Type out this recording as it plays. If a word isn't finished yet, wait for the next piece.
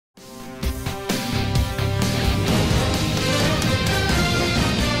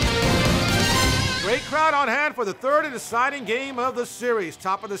And for the third and deciding game of the series,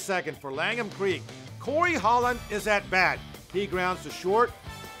 top of the second for Langham Creek, Corey Holland is at bat. He grounds to short.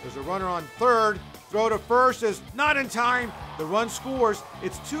 There's a runner on third. Throw to first is not in time. The run scores.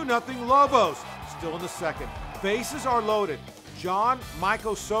 It's 2-0 Lobos. Still in the second. Bases are loaded. John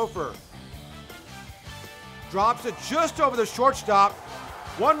Michael Sofer drops it just over the shortstop.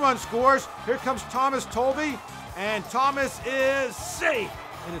 One run scores. Here comes Thomas Tolby, and Thomas is safe.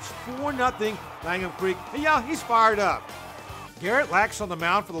 And it's 4-0 Langham Creek. And yeah, he's fired up. Garrett Lax on the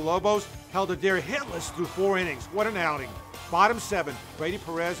mound for the Lobos held Adair hitless through 4 innings. What an outing. Bottom 7, Brady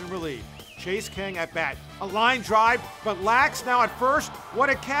Perez in relief. Chase King at bat. A line drive, but Lax now at first. What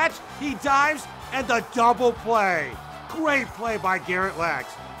a catch. He dives, and the double play. Great play by Garrett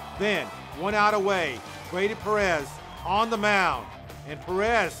Lax. Then, 1 out away, Brady Perez on the mound. And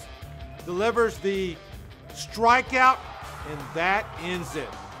Perez delivers the strikeout, and that ends it.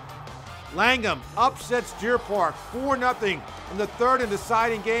 Langham upsets Deer Park 4-0 in the third and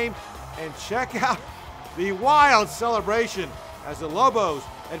deciding game. And check out the wild celebration as the Lobos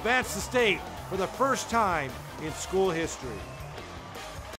advance the state for the first time in school history.